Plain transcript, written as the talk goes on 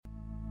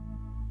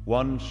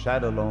One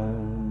sat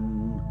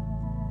alone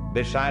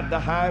beside the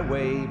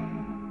highway,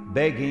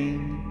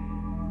 begging.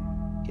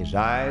 His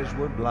eyes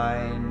were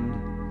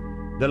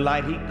blind, the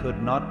light he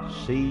could not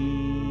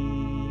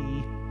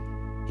see.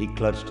 He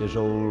clutched his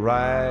old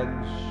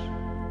rags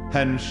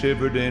and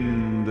shivered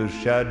in the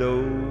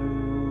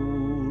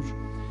shadows.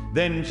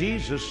 Then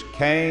Jesus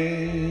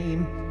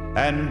came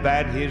and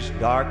bade his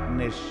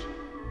darkness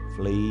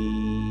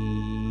flee.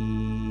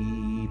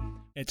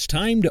 It's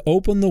time to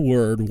open the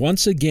Word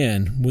once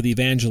again with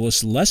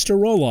Evangelist Lester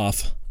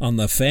Roloff on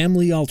the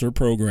Family Altar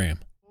program.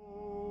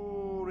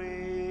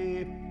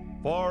 Glory,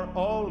 for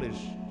all is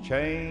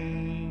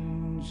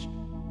changed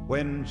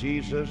when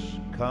Jesus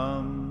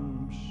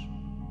comes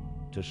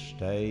to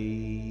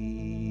stay.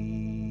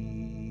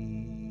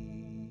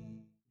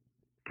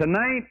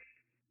 Tonight,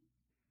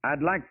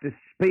 I'd like to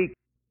speak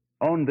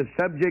on the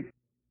subject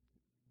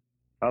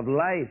of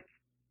life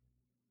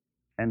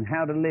and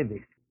how to live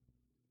it.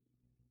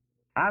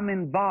 I'm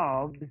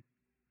involved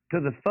to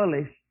the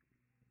fullest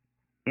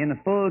in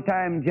a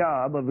full-time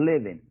job of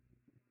living.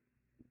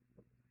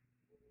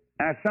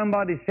 Now,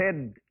 somebody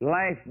said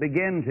life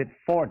begins at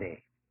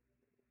 40.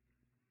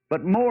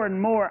 But more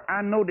and more,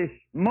 I notice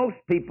most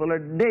people are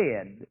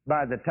dead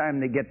by the time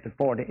they get to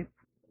 40,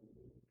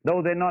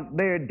 though they're not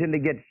buried till they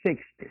get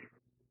 60.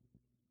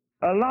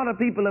 A lot of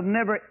people have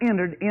never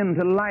entered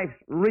into life's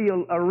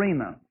real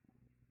arena.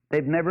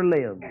 They've never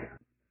lived.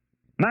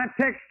 My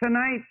text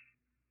tonight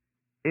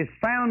is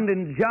found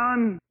in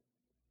John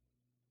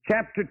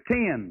chapter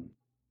 10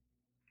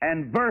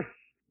 and verse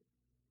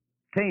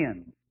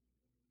 10.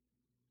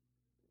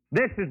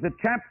 This is the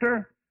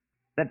chapter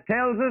that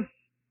tells us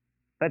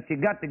that you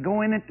got to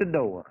go in at the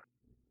door.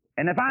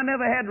 And if I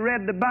never had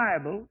read the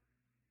Bible,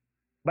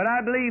 but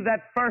I believe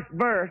that first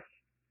verse,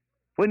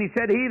 when he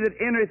said, "He that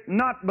entereth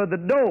not by the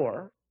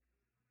door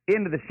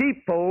into the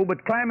sheepfold,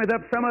 but climbeth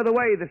up some other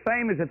way, the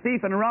same as a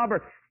thief and a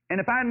robber." And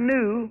if I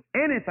knew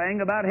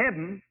anything about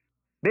heaven,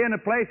 being a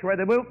place where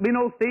there will be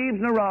no thieves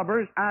nor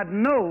robbers, I'd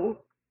know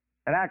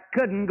that I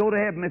couldn't go to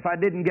heaven if I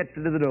didn't get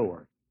to the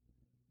door.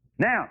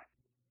 Now,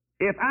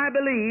 if I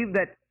believed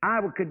that I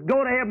could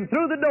go to heaven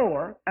through the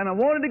door, and I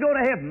wanted to go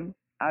to heaven,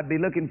 I'd be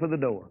looking for the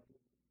door.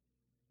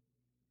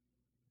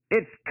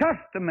 It's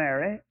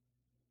customary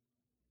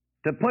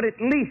to put at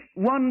least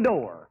one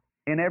door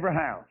in every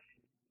house.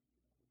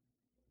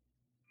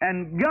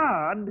 And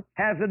God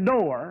has a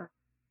door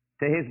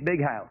to His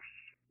big house.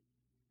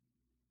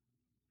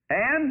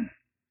 And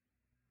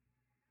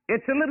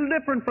it's a little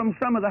different from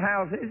some of the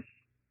houses.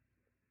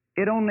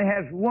 It only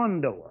has one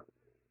door.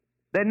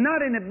 They're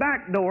not in the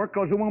back door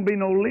because there won't be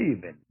no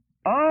leaving.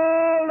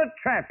 All the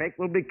traffic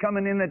will be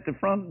coming in at the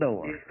front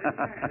door.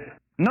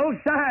 No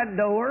side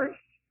doors,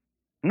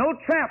 no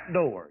trap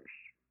doors.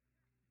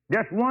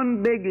 Just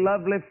one big,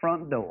 lovely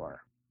front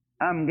door.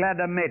 I'm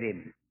glad I met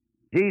Him.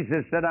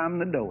 Jesus said, "I'm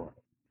the door."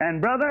 And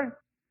brother,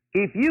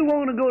 if you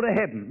want to go to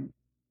heaven,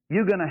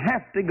 you're going to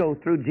have to go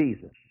through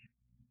Jesus.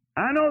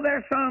 I know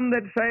there's some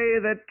that say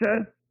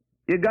that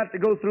you got to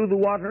go through the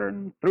water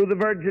and through the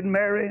Virgin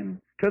Mary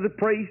and to the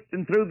priest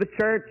and through the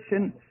church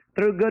and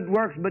through good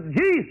works, but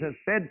Jesus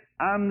said,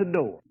 "I'm the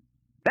door."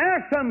 There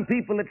are some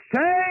people that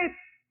say,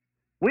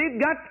 "We've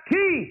got the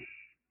key."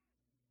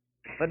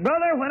 But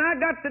brother, when I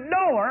got the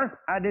door,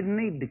 I didn't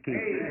need the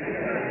key.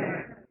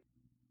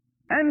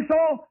 And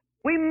so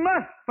we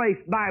must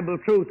face Bible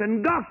truth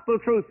and gospel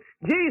truth.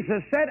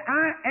 Jesus said,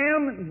 "I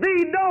am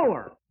the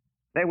door."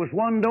 There was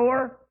one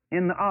door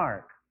in the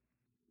ark.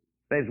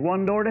 There's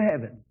one door to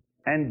heaven.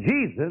 And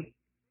Jesus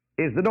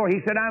is the door.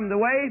 He said, "I'm the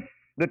way,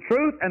 the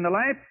truth, and the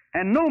life,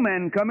 and no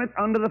man cometh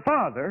unto the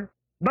Father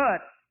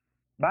but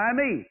by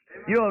me."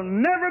 You'll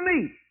never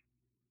meet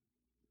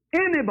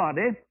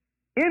anybody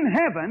in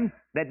heaven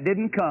that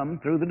didn't come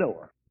through the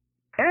door.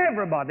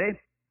 Everybody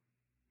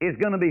is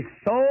going to be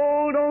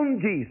sold on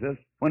Jesus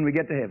when we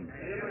get to heaven.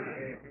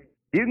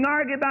 You can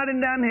argue about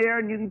Him down here,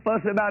 and you can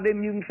fuss about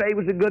Him, you can say He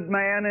was a good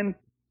man, and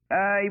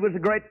He was a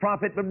great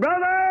prophet, but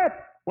brother,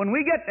 when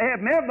we get to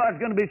heaven, everybody's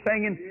going to be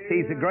singing,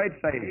 "He's a great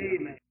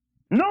Savior."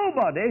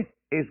 Nobody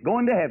is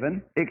going to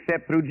heaven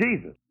except through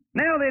Jesus.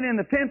 Now then, in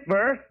the 10th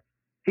verse,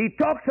 He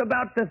talks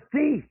about the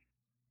thief.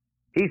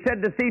 He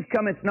said, "The thief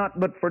cometh not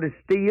but for to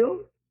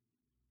steal,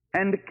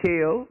 and to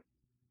kill,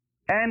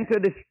 and to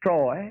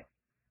destroy.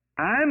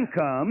 I'm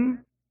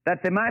come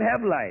that they might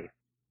have life,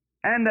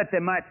 and that they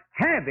might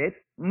have it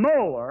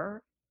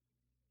more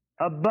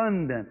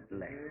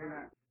abundantly."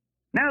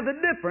 Now, the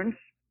difference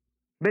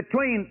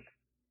between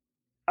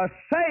a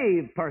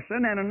saved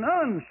person and an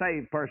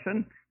unsaved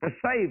person, the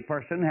saved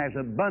person has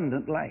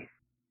abundant life.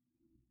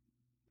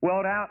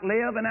 Will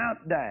outlive and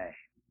outdie,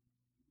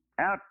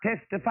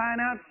 out-testify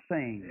and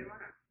out-sing.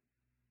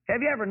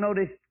 Have you ever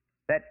noticed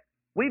that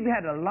we've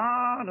had a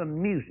lot of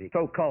music,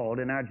 so-called,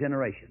 in our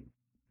generation?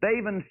 They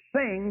even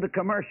sing the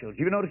commercials.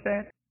 You notice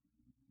that?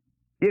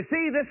 You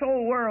see, this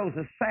old world's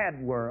a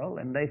sad world,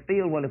 and they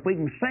feel, well, if we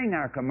can sing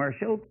our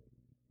commercial,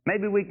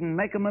 maybe we can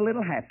make them a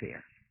little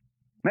happier.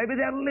 Maybe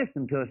they'll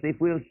listen to us if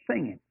we'll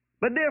sing it.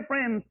 But dear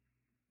friends,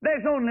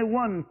 There's only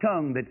one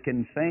tongue that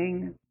can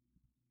sing.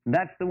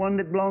 That's the one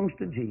that belongs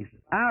to Jesus.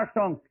 Our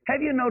song.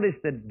 Have you noticed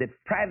the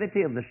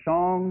depravity of the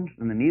songs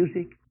and the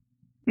music?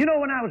 You know,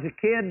 when I was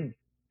a kid,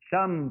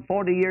 some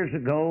 40 years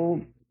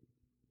ago,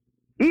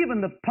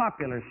 even the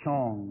popular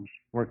songs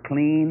were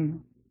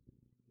clean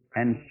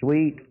and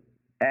sweet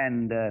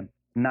and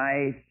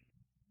nice.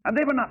 And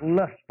they were not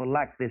lustful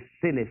like this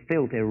silly,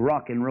 filthy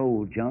rock and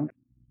roll junk.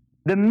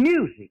 The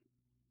music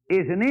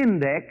is an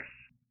index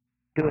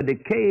to a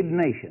decayed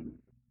nation.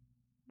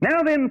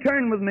 Now then,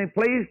 turn with me,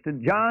 please, to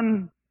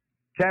John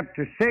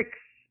chapter 6,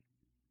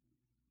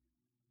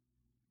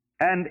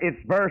 and it's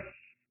verse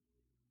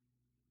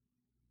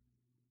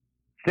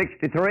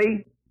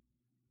 63.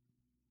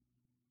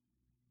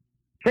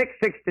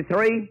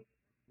 6:63.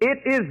 It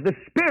is the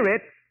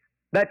Spirit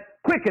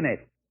that quickeneth,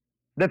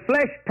 the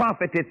flesh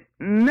profiteth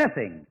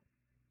nothing.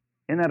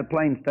 Isn't that a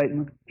plain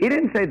statement? He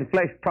didn't say the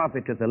flesh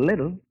profiteth a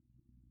little.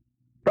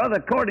 Brother,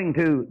 according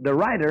to the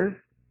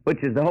writer,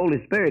 which is the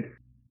Holy Spirit,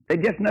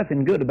 there's just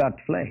nothing good about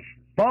the flesh.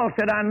 Paul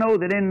said, I know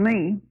that in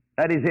me,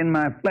 that is in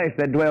my flesh,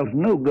 there dwells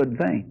no good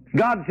thing.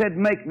 God said,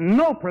 make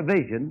no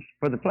provisions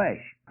for the flesh.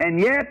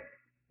 And yet,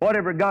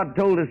 whatever God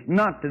told us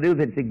not to do,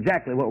 that's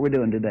exactly what we're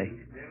doing today.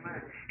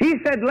 He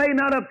said, lay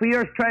not up for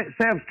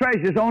yourselves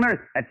treasures on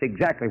earth. That's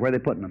exactly where they're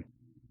putting them.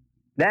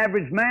 The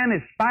average man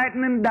is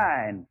fighting and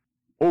dying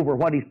over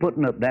what he's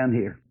putting up down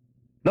here.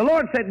 The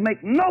Lord said,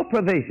 make no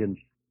provisions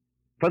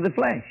for the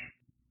flesh.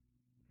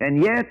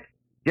 And yet,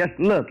 just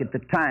look at the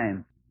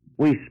time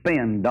we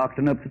spend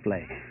doctoring up the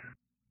flesh.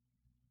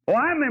 Oh,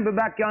 I remember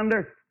back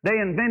yonder, they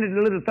invented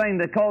a little thing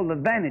they called the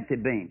vanity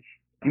bench.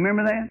 You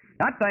remember that?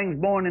 That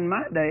thing's born in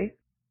my day.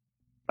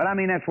 But I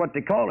mean, that's what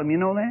they call them, you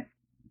know that?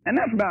 And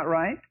that's about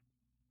right.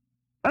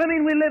 But I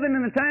mean, we're living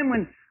in a time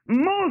when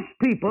most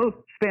people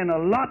spend a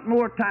lot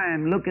more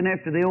time looking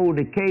after the old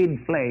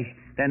decayed flesh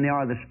than they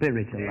are the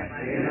spiritual life.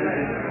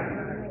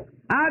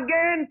 I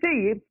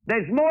guarantee you,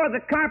 there's more of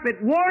the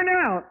carpet worn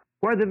out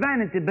where the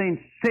vanity bench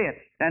sits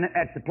than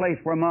at the place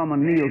where Mama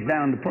kneels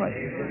down to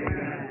pray.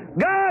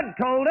 God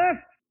told us,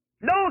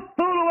 don't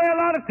fool away a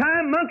lot of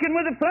time monkeying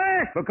with the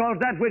flesh, because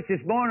that which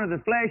is born of the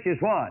flesh is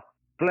what?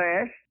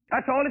 Flesh.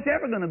 That's all it's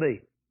ever going to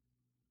be.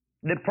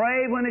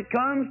 Depraved when it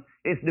comes,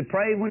 it's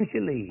depraved when she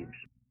leaves.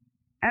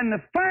 And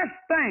the first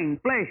thing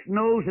flesh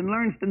knows and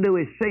learns to do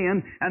is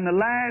sin, and the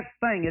last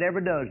thing it ever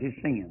does is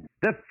sin.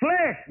 The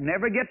flesh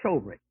never gets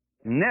over it.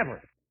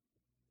 Never.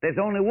 There's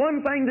only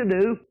one thing to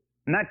do,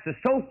 and that's to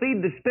so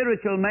feed the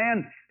spiritual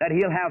man that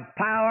he'll have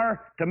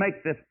power to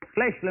make the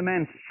fleshly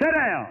man sit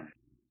down.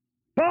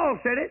 Paul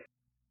said it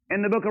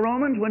in the book of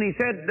Romans when he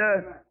said,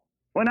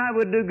 when I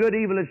would do good,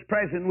 evil is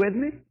present with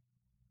me.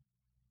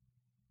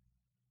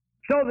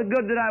 So the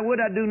good that I would,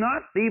 I do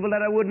not. The evil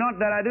that I would not,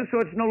 that I do. So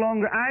it's no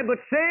longer I, but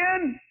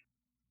sin.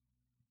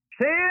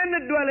 Sin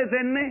that dwelleth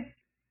in me.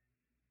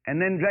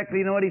 And then directly,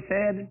 you know what he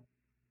said?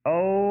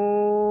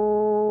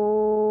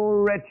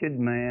 Oh, wretched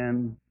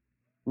man.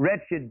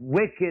 Wretched,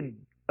 wicked,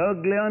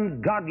 ugly,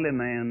 ungodly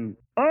man.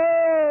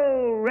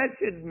 Oh,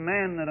 wretched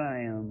man that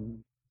I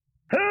am.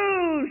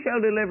 Who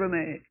shall deliver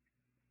me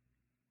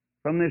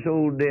from this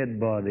old dead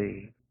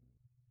body?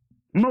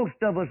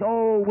 Most of us,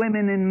 all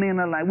women and men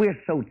alike,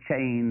 we're so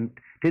chained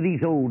to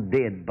these old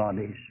dead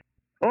bodies.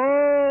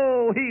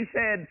 Oh, he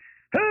said,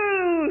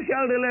 who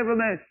shall deliver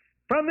me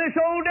from this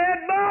old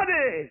dead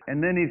body?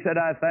 And then he said,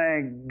 I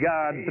thank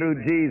God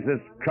through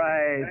Jesus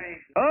Christ.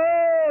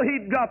 Oh, he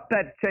dropped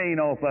that chain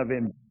off of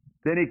him.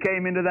 Then he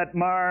came into that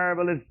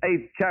marvelous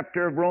 8th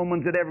chapter of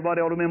Romans that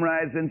everybody ought to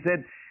memorize and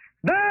said,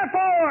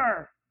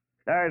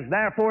 there's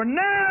therefore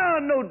now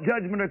no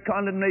judgment or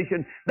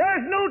condemnation.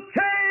 There's no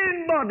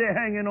chain body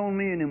hanging on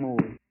me anymore.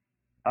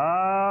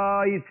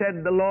 He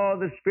said, the law of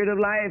the Spirit of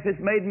life has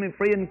made me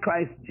free in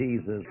Christ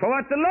Jesus. For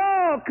what the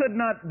law could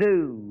not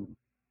do,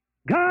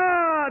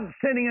 God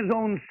sending His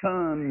own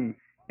Son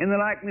in the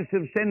likeness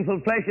of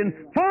sinful flesh and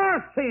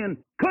for sin,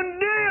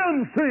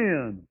 condemned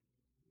sin.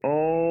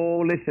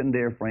 Oh, listen,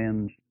 dear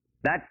friends.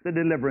 That's the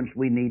deliverance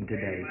we need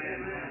today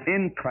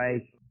in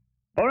Christ.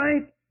 All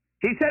right?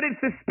 He said it's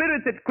the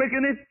Spirit that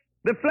quickeneth,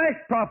 the flesh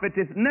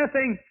profiteth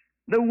nothing.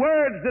 The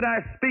words that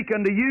I speak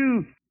unto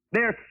you,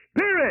 they're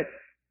spirit,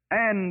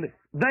 and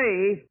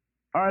they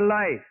are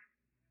life.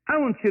 I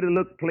want you to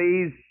look,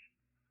 please,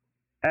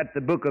 at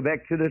the book of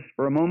Exodus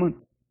for a moment.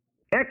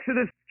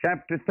 Exodus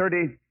chapter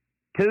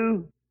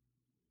 32.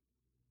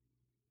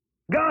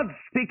 God's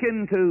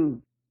speaking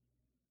to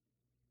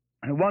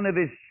one of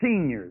His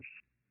seniors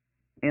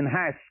in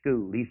high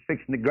school. He's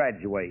fixing to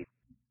graduate.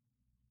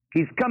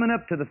 He's coming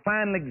up to the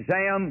final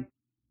exam,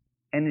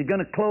 and he's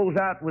going to close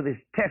out with his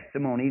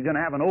testimony. He's going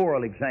to have an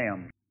oral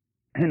exam.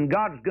 And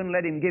God's going to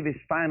let him give his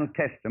final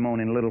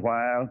testimony in a little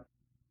while.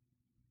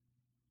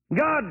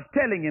 God's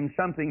telling him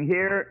something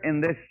here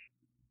in this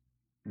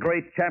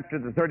great chapter,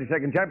 the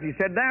 32nd chapter. He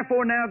said,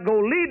 therefore now go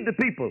lead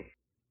the people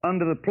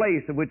unto the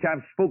place of which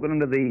I've spoken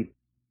unto thee.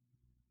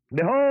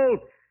 Behold,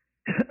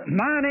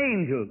 mine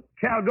angel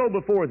shall go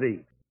before thee.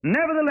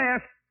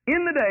 Nevertheless,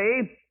 in the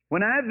day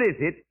when I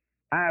visit,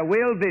 I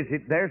will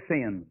visit their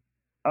sin.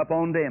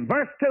 upon them.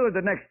 Verse 2 of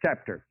the next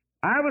chapter.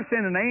 I will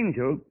send an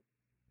angel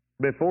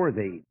before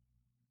thee.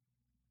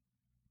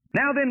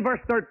 Now then, verse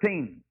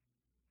 13.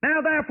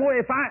 Now therefore,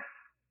 if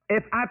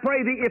I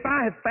pray thee, if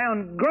I have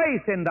found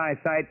grace in thy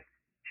sight,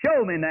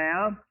 show me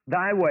now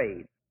thy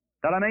way,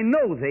 that I may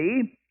know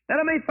thee, that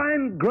I may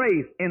find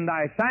grace in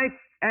thy sight,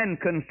 and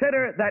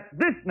consider that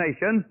this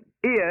nation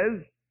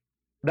is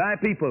thy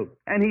people.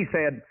 And he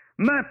said,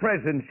 my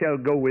presence shall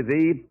go with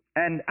thee,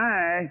 and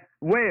I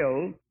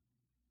will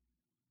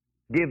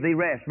give thee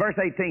rest. Verse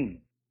 18.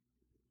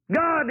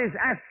 God is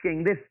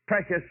asking this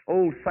precious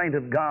old saint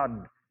of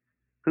God,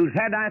 who's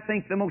had, I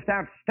think, the most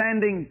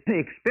outstanding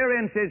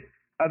experiences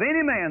of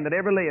any man that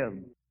ever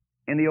lived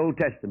in the Old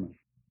Testament.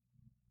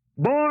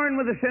 Born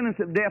with the sentence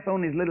of death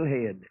on his little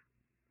head,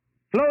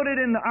 floated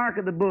in the ark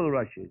of the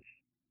bulrushes,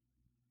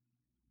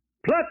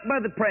 plucked by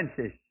the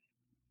princess,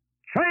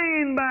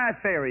 trained by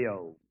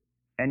Pharaoh,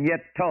 and yet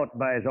taught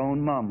by his own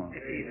mama.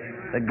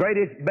 The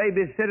greatest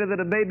babysitter that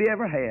a baby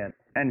ever had,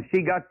 and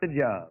she got the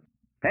job.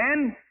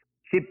 And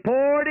she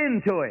poured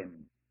into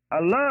him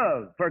a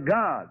love for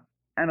God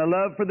and a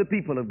love for the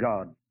people of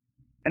God.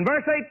 In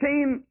verse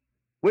 18,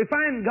 we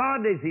find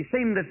God, as he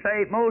seemed to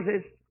say,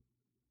 Moses,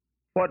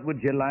 what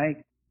would you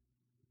like?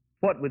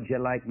 What would you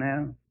like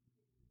now?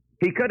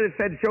 He could have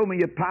said, show me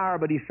your power,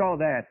 but he saw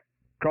that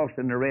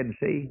crossing the Red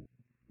Sea.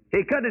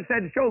 He could have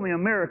said, show me a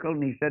miracle,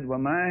 and he said, well,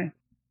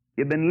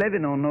 you've been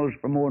living on those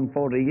for more than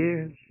 40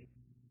 years.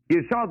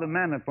 You saw the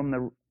manna from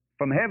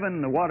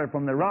heaven, the water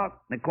from the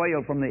rock, the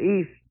quail from the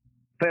east,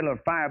 pillar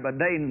of fire by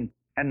day,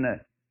 and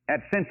that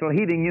central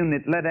heating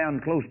unit let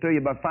down close to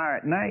you by fire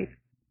at night.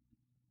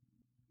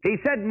 He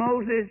said,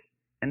 Moses,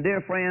 and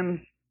dear friends,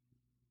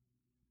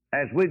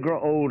 as we grow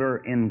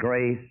older in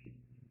grace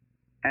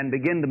and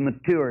begin to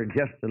mature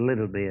just a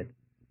little bit,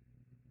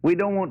 we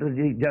don't want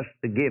just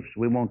the gifts,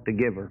 we want the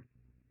giver.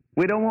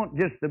 We don't want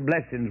just the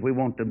blessings, we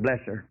want the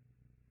blesser.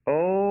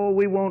 Oh,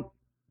 we want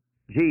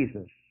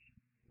Jesus.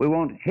 We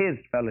want his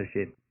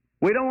fellowship.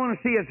 We don't want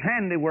to see his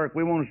handiwork,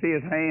 we want to see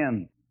his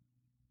hand.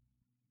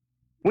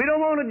 We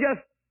don't want to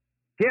just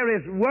hear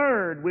his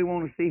word, we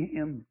want to see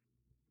him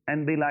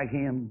and be like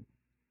him.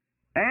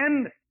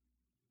 And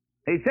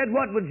he said,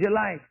 what would you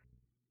like?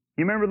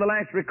 You remember the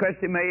last request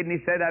he made, and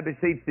he said, I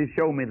beseech thee,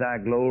 show me thy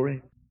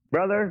glory.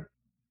 Brother,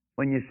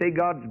 when you see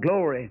God's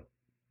glory,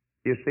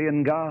 you're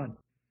seeing God.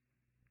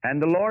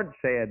 And the Lord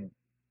said,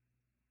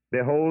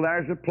 behold,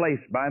 there's a place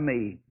by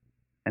me,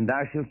 and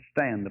thou shalt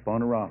stand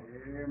upon a rock.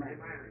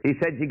 He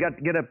said, you got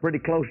to get up pretty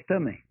close to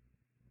me.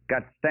 Got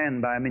to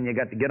stand by me, and you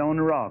got to get on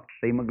the rock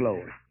to see my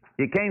glory.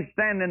 You can't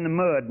stand in the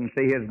mud and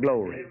see his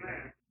glory.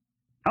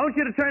 I want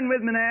you to turn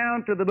with me now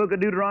to the book of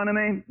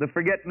Deuteronomy, the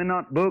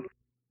Forget-Me-Not book.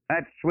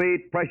 That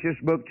sweet, precious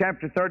book,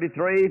 chapter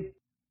 33.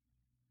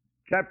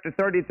 Chapter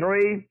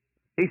 33.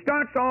 He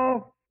starts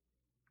off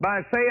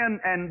by saying,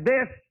 and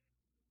this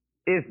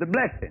is the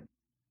blessing.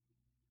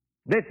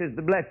 This is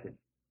the blessing.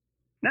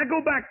 Now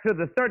go back to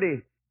the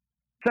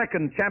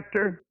 32nd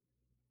chapter,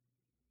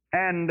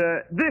 and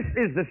this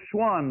is the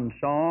swan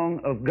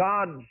song of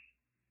God's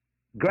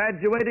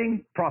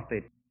graduating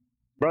prophet,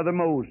 Brother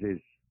Moses.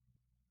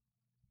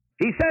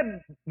 He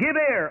said, give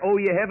ear, O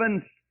ye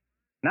heavens,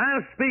 now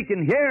speak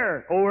and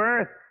hear, O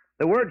earth,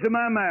 the words of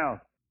my mouth.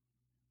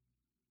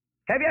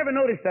 Have you ever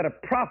noticed that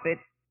a prophet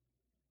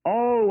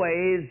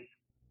always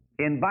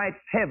invites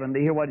heaven to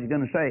hear what he's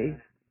going to say,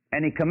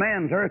 and he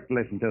commands earth to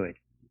listen to it?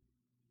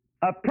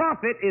 A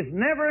prophet is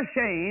never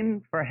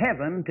ashamed for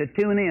heaven to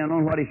tune in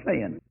on what he's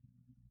saying.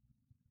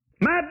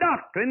 My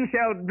doctrine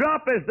shall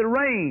drop as the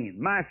rain,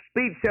 my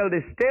speech shall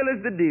distill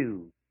as the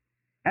dew,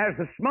 as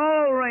the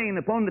small rain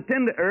upon the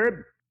tender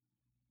herb,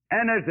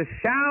 and as the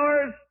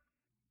showers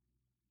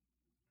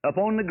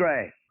upon the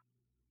grass.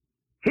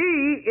 He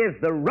is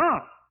the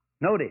rock.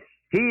 Notice,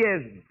 he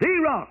is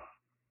the rock.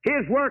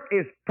 His work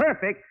is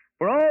perfect,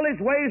 for all his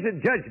ways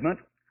of judgment,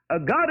 a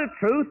God of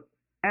truth,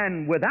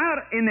 and without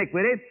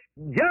iniquity,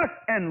 just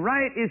and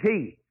right is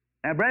he.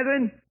 Now,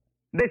 brethren,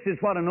 this is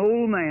what an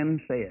old man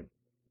said,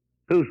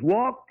 who's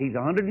walked, he's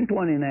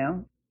 120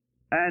 now,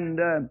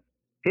 and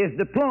his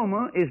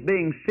diploma is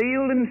being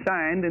sealed and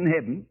signed in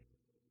heaven,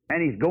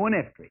 and he's going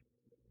after it.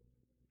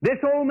 This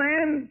old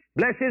man,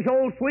 bless his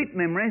old sweet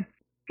memory,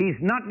 he's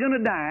not going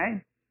to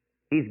die.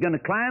 He's going to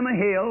climb a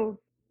hill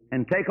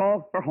and take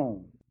off for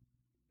home.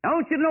 I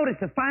want you to notice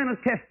the final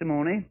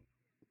testimony.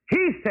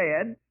 He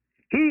said,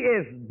 he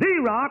is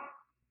the rock,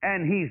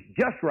 and he's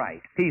just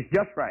right. He's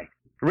just right.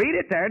 Read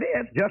it, there it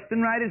is. Just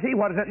and right is he.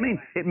 What does that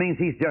mean? It means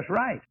he's just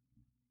right.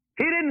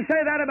 He didn't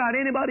say that about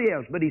anybody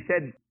else, but he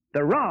said,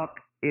 the rock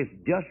is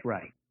just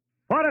right.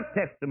 What a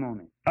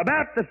testimony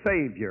about the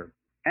Savior.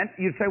 And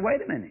you'd say,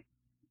 wait a minute.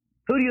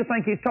 Who do you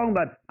think he's talking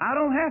about? I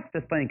don't have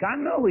to think. I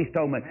know who he's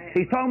talking about.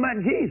 He's talking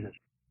about Jesus.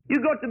 You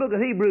go to the book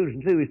of Hebrews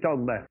and see who he's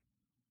talking about.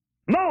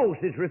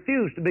 Moses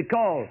refused to be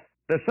called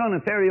the son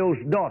of Pharaoh's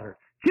daughter,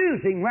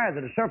 choosing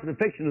rather to suffer the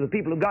affliction of the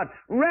people of God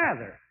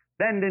rather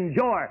than to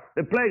enjoy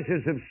the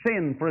pleasures of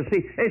sin for a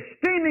season,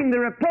 esteeming the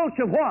reproach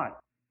of what?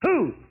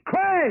 Who?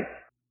 Christ.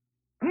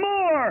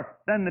 more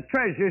than the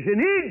treasures in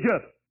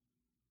Egypt.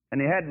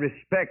 And he had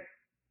respect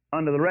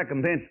under the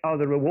recompense of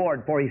the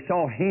reward, for he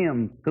saw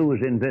him who was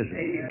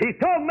invisible. He's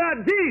talking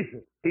about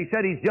Jesus. He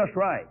said he's just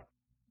right.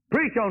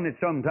 Preach on it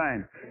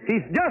sometime.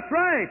 He's just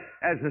right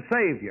as the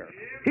Savior.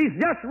 He's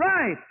just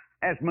right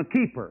as my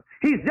keeper.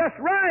 He's just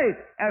right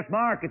as my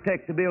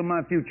architect to build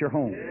my future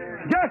home.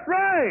 Just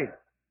right.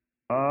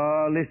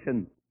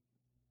 Listen.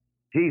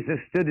 Jesus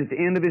stood at the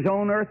end of his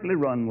own earthly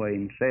runway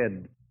and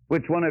said,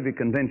 which one of you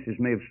convinces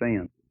me of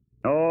sin?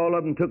 All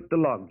of them took the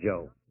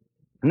logjam.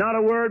 Not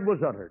a word was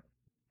uttered.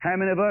 How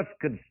many of us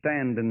could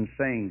stand and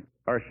sing?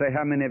 Or say,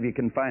 how many of you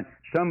can find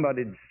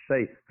somebody'd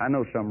say, I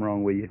know something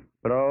wrong with you.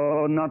 But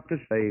oh, not the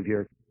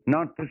Savior.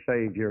 Not the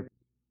Savior.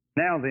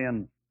 Now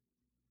then,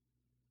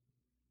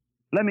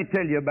 let me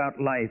tell you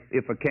about life,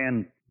 if I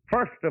can.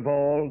 First of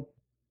all,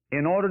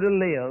 in order to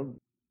live,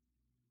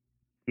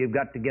 you've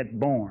got to get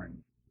born.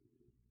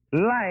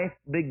 Life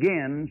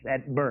begins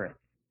at birth.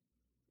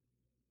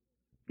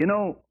 You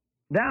know,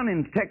 down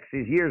in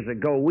Texas years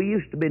ago, we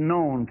used to be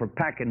known for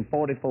packing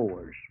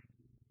 44s.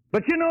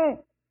 But you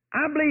know,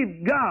 I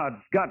believe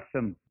God's got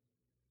some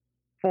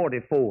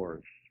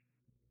 44s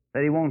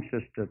that He wants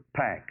us to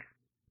pack.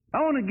 I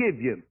want to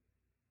give you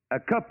a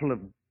couple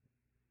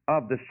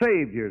of the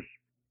Savior's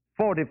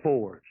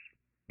 44s.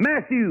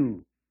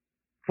 Matthew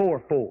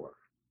 4:4.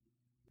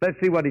 Let's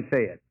see what he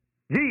said.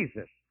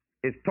 Jesus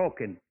is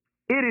talking.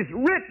 It is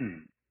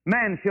written,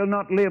 man shall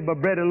not live by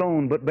bread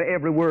alone, but by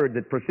every word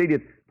that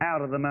proceedeth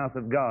out of the mouth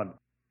of God.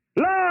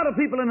 A lot of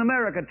people in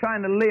America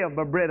trying to live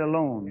by bread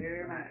alone,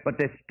 but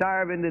they're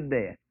starving to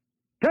death.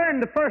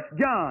 Turn to 1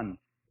 John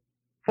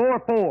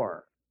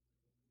 4:4.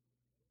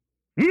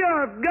 Ye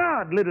are of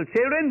God, little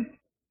children,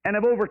 and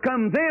have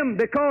overcome them,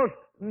 because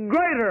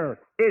greater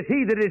is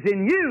He that is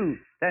in you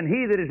than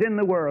he that is in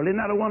the world. Isn't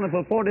that a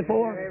wonderful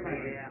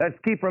 44? Let's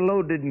keep her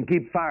loaded and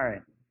keep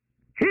firing.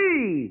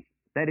 He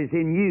that is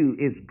in you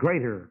is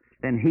greater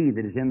than he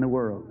that is in the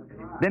world.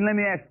 Then let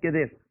me ask you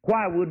this.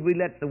 Why would we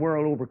let the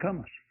world overcome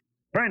us?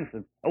 For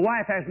instance, a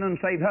wife has an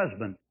unsaved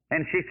husband,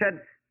 and she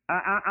said,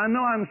 I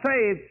know I'm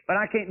saved, but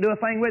I can't do a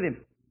thing with him.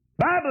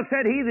 Bible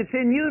said he that's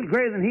in you is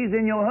greater than he's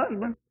in your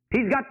husband.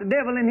 He's got the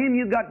devil in him,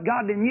 you've got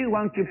God in you.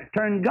 Why don't you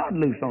turn God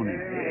loose on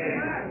him?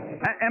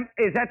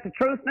 Is that the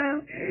truth now?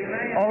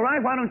 All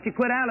right, why don't you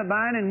quit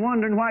alibying and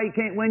wondering why you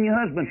can't win your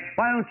husband?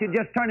 Why don't you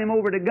just turn him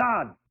over to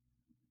God?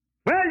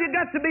 Well, you've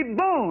got to be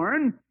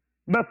born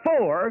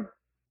before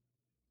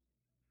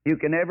you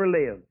can ever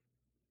live.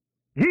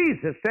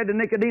 Jesus said to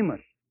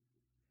Nicodemus,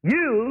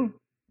 you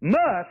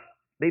must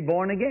be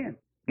born again.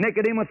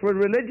 Nicodemus was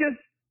religious,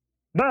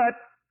 but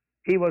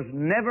he was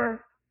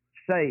never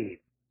saved.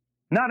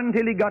 Not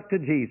until he got to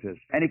Jesus.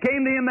 And he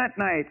came to him that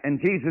night,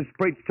 and Jesus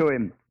preached to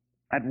him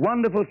that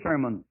wonderful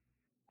sermon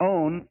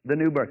on the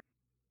new birth.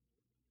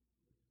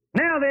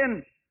 Now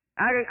then,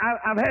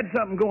 I've had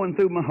something going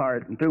through my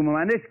heart and through my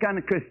mind. This kind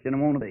of Christian I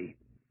want to be.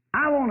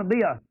 I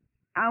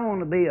want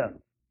to be a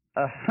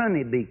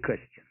honeybee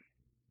Christian.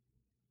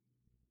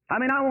 I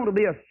mean, I want to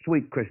be a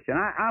sweet Christian.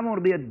 I want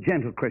to be a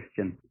gentle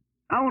Christian.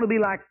 I want to be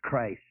like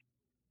Christ.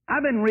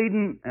 I've been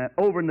reading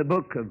over in the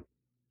book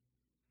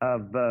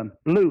of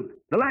Luke,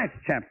 the last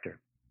chapter.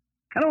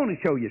 I want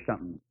to show you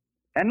something.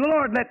 And the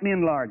Lord let me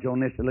enlarge on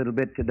this a little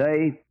bit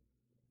today.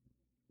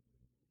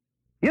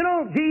 You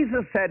know,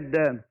 Jesus had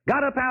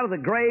got up out of the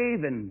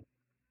grave, and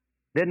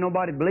didn't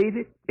nobody believe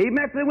it? Even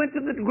after they went to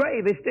the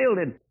grave, they still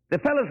didn't. The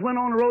fellows went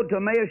on the road to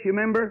Emmaus, you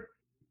remember?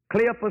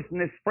 Cleopas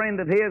and this friend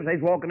of his, they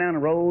was walking down the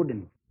road,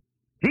 and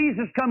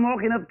Jesus come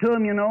walking up to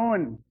them, you know,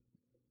 and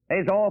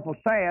they's awful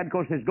sad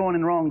because they's going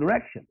in the wrong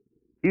direction.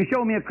 You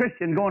show me a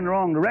Christian going in the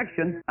wrong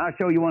direction, I'll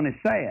show you one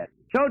that's sad.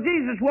 So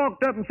Jesus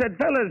walked up and said,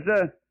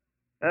 fellas,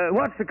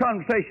 what's the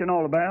conversation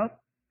all about?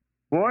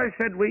 Boy,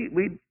 said,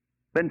 we've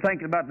been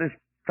thinking about this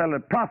fellow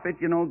prophet,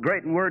 you know,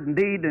 great in word and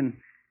deed, and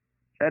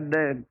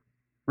said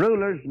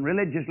rulers and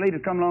religious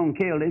leaders come along and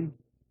killed him,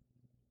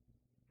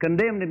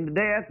 condemned him to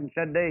death, and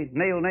said they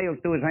nailed nails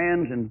to his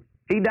hands, and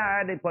he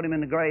died. They put him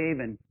in the grave,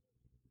 and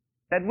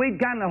said we'd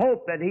kind of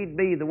hoped that he'd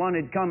be the one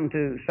who'd come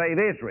to save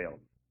Israel.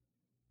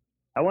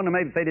 I wonder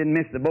maybe if they didn't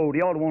miss the boat.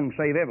 He ought to want to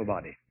save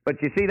everybody.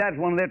 But you see, that's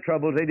one of their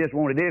troubles. They just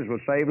wanted Israel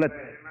saved. Let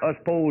us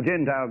poor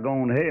Gentiles go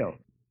on to hell.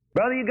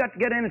 Brother, you got to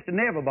get interested in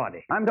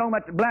everybody. I'm talking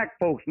about the black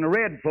folks and the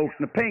red folks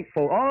and the pink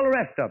folks, all the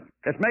rest of them.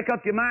 Just make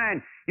up your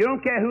mind. You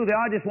don't care who they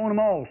are, just want them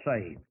all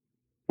saved.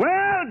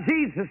 Well,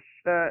 Jesus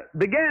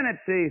began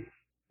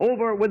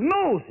over with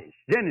Moses,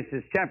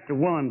 Genesis chapter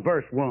 1,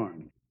 verse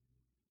 1.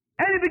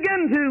 And he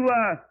began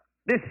to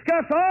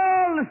discuss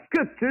all the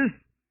scriptures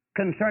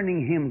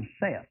concerning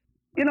himself.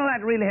 You know,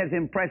 that really has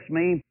impressed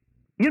me.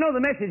 You know, the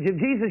message of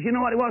Jesus, you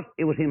know what it was?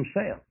 It was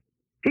himself.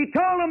 He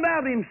told them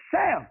about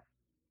himself.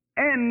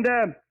 And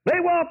they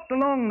walked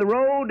along the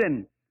road,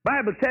 and the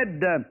Bible said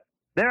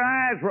their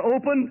eyes were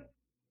opened.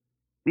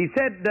 He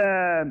said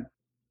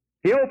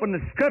he opened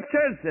the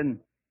scriptures, and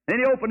then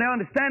he opened their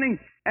understanding.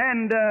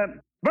 And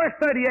verse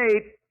 38,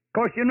 of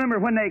course, you remember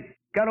when they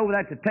got over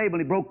that to the table,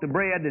 he broke the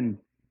bread, and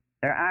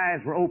their eyes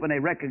were open. They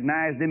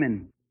recognized him,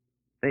 and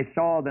they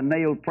saw the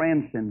nail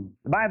prints, and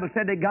the Bible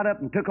said they got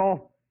up and took off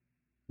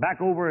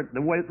back over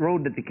the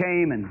road that they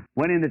came and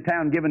went into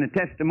town giving a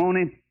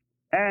testimony.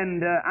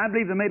 And I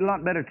believe they made a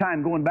lot better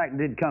time going back than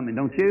did coming,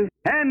 don't you?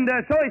 And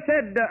so he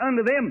said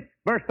unto them,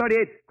 verse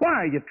 38, why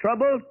are you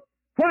troubled?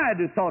 Why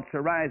do thoughts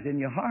arise in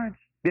your hearts?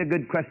 Be a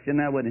good question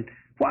now, wouldn't it?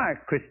 Why are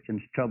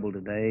Christians troubled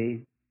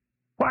today?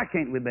 Why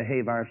can't we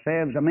behave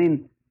ourselves? I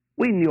mean,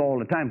 we knew all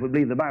the time if we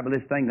believe the Bible,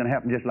 this thing's going to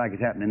happen just like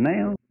it's happening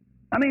now.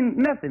 I mean,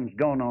 nothing's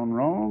going on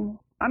wrong.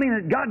 I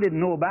mean, God didn't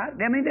know about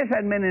it. I mean, this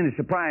hadn't been any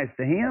surprise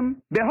to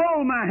Him.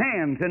 Behold my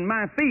hands and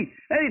my feet.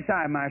 Let me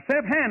try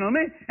myself. Handle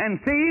me and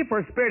see,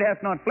 for spirit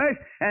hath not flesh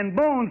and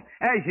bones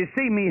as you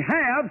see me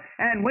have.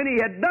 And when He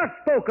had thus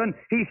spoken,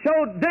 He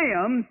showed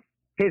them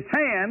His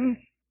hands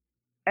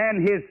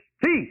and His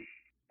feet.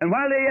 And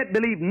while they yet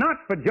believed not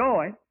for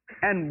joy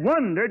and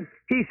wondered,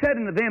 He said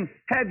unto them,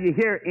 have ye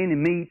here any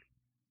meat?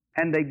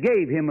 And they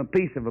gave Him a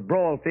piece of a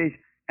broiled fish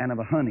and of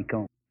a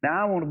honeycomb.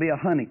 Now, I want to be a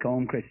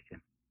honeycomb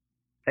Christian.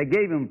 They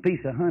gave Him a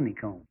piece of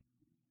honeycomb.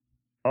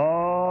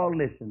 Oh,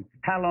 listen.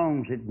 How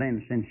long's it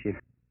been since you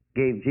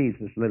gave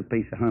Jesus a little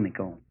piece of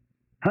honeycomb?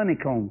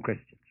 Honeycomb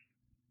Christians.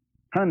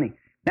 Honey.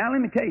 Now,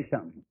 let me tell you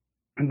something.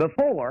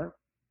 Before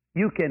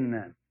you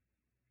can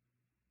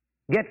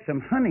get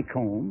some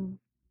honeycomb,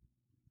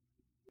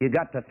 you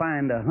got to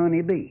find a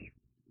honeybee.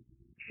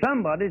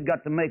 Somebody's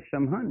got to make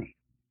some honey.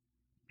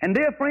 And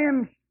dear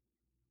friends,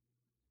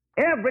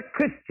 every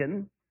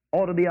Christian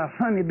ought to be a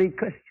honeybee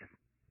Christian.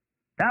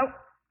 Now,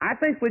 I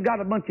think we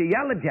got a bunch of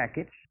yellow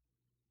jackets,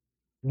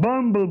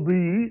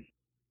 bumblebees,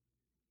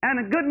 and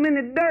a good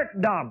many dirt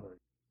daubers.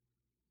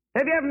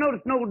 Have you ever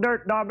noticed an old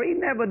dirt dauber? He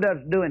never does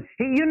doing.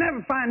 You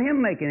never find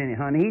him making any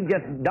honey. He's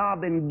just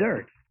daubing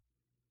dirt.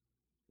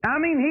 I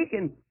mean,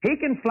 he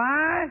can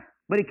fly,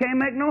 but he can't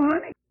make no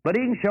honey. But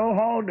he can sure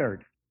haul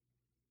dirt.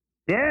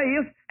 Yeah,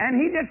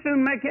 and he just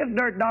soon make his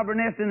dirt dauber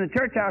nest in the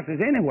church houses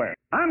anywhere.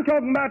 I'm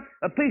talking about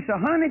a piece of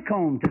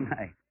honeycomb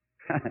tonight.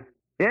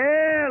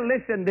 Yeah,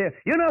 listen, dear.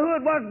 You know who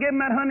it was giving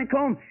that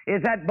honeycomb?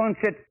 Is that bunch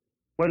that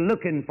were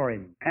looking for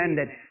Him and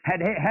that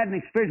had an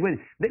experience with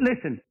Him. But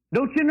listen,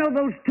 don't you know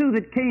those two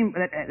that came,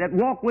 that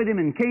walked with Him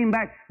and came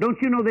back? Don't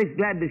you know they're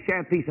glad to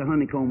share a piece of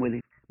honeycomb with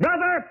Him?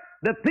 Brother,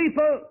 the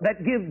people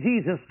that give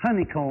Jesus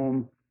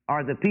honeycomb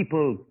are the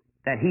people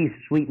that He's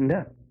sweetened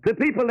up. The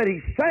people that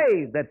He's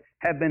saved that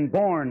have been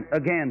born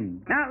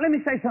again. Now, let me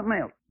say something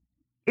else.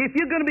 If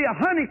you're going to be a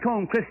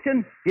honeycomb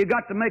Christian, you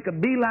got to make a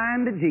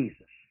beeline to Jesus.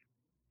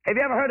 Have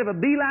you ever heard of a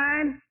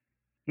beeline?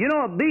 You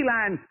know, a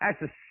beeline,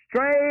 that's a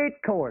straight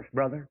course,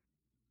 brother.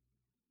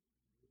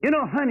 You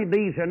know,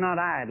 honeybees are not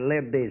idle.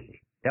 They're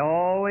busy. They're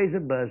always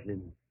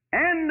a-buzzing.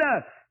 And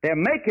they're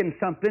making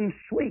something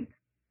sweet.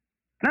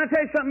 And I'll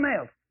tell you something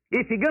else.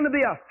 If you're going to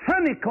be a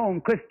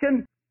honeycomb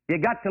Christian, you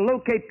got to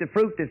locate the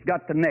fruit that's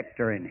got the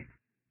nectar in it.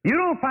 You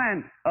don't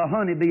find a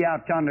honeybee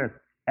out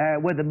yonder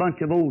with a bunch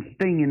of old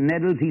stinging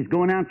nettles. He's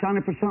going out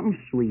yonder for something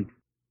sweet.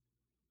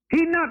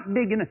 He's not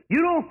digging.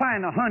 You don't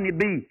find a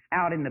honeybee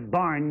out in the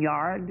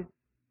barnyard.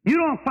 You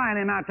don't find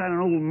him out there in an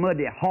old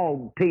muddy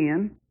hog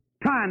pen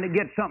trying to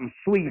get something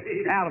sweet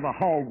out of a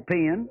hog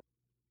pen.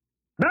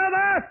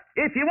 Brother,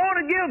 if you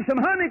want to give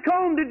some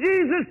honeycomb to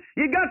Jesus,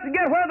 you got to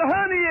get where the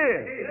honey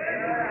is.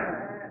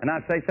 Yeah. And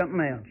I'll say something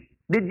else.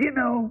 Did you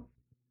know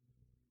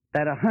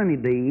that a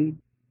honeybee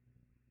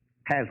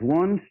has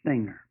one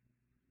stinger,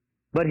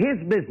 but his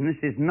business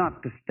is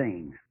not to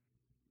sting?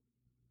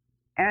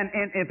 And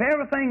if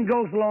everything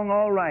goes along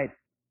all right,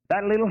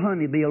 that little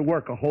honeybee will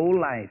work a whole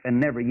life and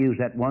never use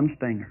that one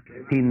stinger.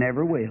 He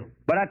never will.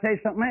 But I tell you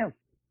something else.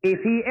 If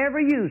he ever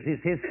uses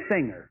his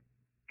stinger,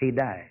 he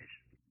dies.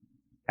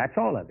 That's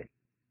all of it.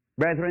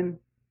 Brethren,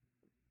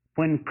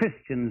 when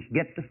Christians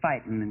get to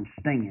fighting and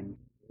stinging,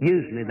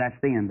 usually that's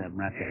the end of them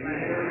right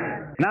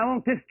there. And I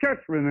want this church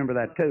to remember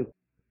that too.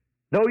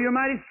 Though you're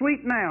mighty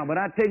sweet now, but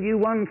I tell you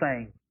one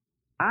thing.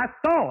 I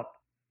thought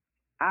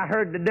I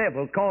heard the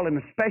devil call him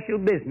a special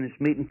business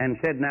meeting and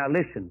said, now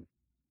listen,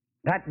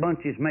 that bunch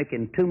is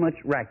making too much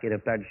racket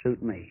if that'd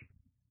suit me.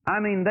 I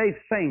mean, they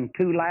sing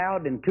too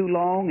loud and too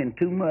long and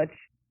too much.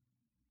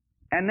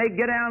 And they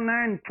get down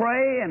there and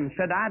pray and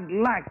said, I'd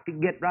like to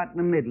get right in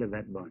the middle of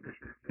that bunch.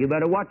 You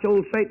better watch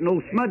old Satan,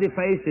 old smutty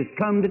face has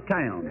come to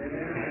town.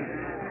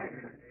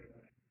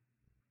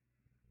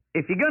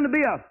 If you're going to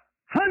be a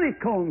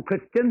honeycomb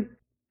Christian,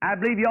 I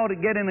believe you ought to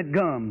get in a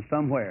gum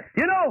somewhere.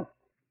 You know,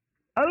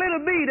 a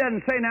little bee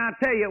doesn't say, now I'll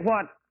tell you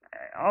what,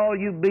 all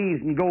you bees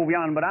can go over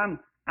yonder, but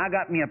I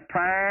got me a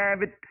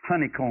private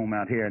honeycomb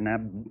out here. Now,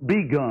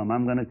 bee gum,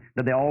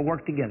 but they all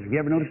work together. Have you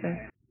ever noticed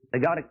that? They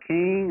got a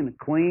king and a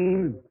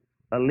queen,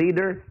 a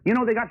leader. You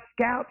know, they got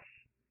scouts.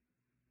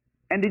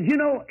 And did you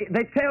know,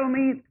 they tell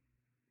me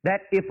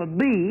that if a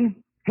bee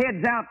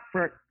heads out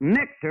for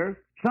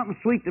nectar, something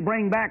sweet to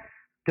bring back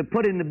to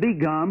put in the bee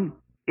gum,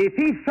 if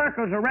he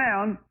circles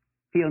around,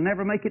 he'll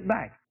never make it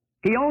back.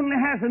 He only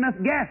has enough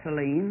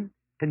gasoline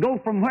to go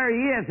from where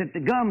he is at the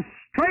gum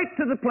straight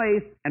to the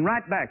place and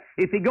right back.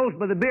 If he goes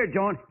by the beer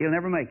joint, he'll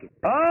never make it.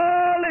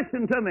 Oh,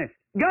 listen to me.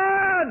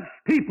 God's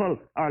people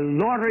are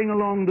loitering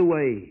along the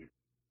way.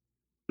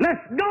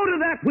 Let's go to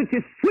that which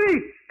is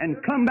sweet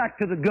and come back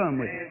to the gum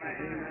with it.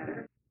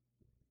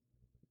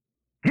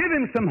 Give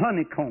him some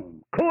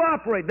honeycomb.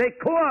 Cooperate. They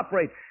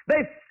cooperate.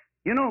 Bees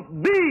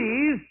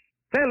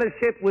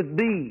fellowship with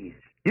bees.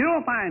 You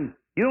don't find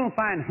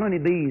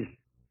honeybees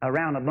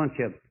around a bunch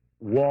of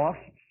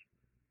wasps.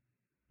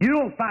 You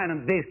don't find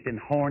them visiting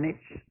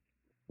hornets.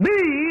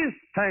 Bees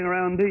hang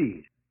around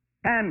bees.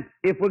 And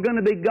if we're going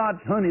to be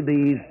God's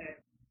honeybees,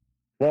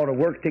 we ought to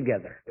work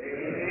together.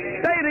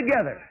 Stay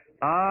together.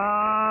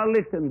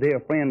 Listen,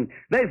 dear friend.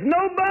 There's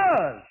no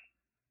buzz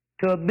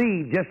to a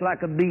bee just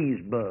like a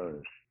bee's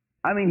buzz.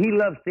 I mean, he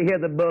loves to hear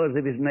the buzz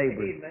of his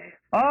neighbors.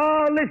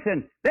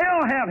 Listen, they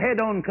all have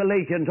head-on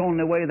collisions on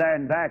their way there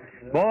and back.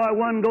 Boy,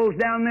 one goes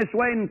down this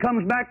way and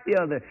comes back the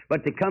other.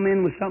 But they come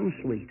in with something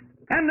sweet.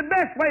 And the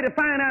best way to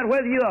find out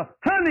whether you're a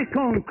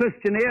honeycomb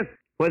Christian is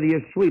whether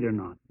you're sweet or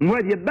not, and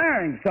whether you're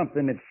bearing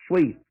something that's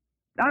sweet.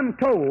 I'm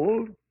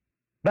told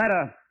that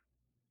a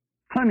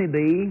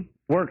honeybee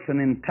works an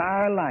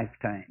entire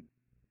lifetime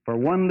for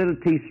one little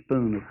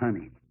teaspoon of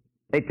honey.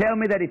 They tell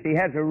me that if he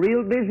has a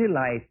real busy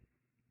life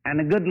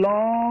and a good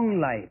long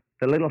life,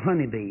 the little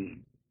honeybee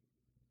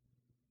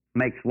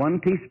makes one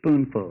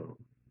teaspoonful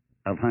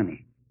of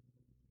honey.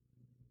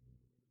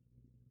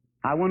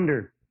 I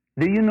wonder,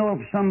 do you know of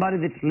somebody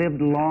that's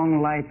lived a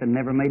long life and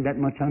never made that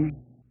much honey?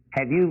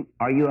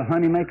 Are you a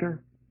honey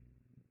maker?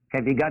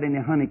 Have you got any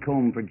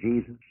honeycomb for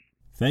Jesus?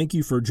 Thank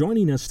you for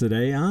joining us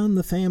today on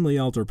the Family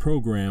Altar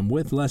program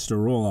with Lester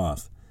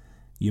Roloff.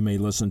 You may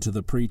listen to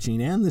the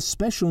preaching and the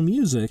special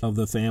music of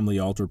the Family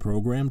Altar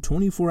program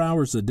 24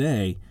 hours a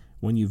day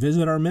when you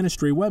visit our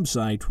ministry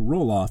website,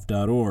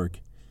 roloff.org.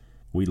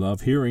 We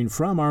love hearing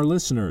from our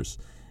listeners.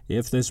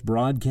 If this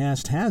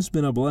broadcast has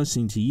been a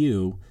blessing to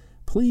you,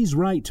 please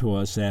write to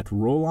us at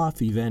Roloff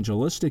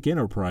Evangelistic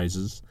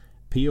Enterprises,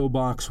 P.O.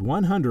 Box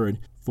 100,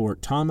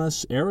 Fort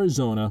Thomas,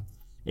 Arizona,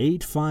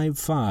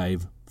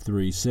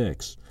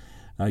 85536.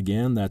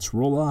 Again, that's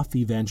Roloff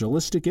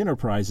Evangelistic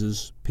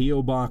Enterprises,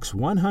 P.O. Box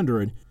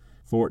 100,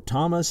 Fort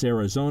Thomas,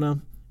 Arizona,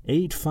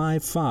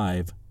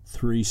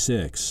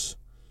 85536.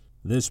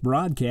 This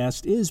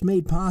broadcast is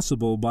made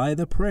possible by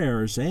the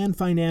prayers and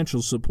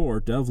financial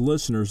support of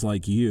listeners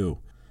like you.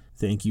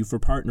 Thank you for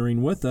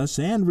partnering with us,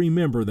 and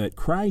remember that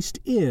Christ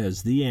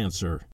is the answer.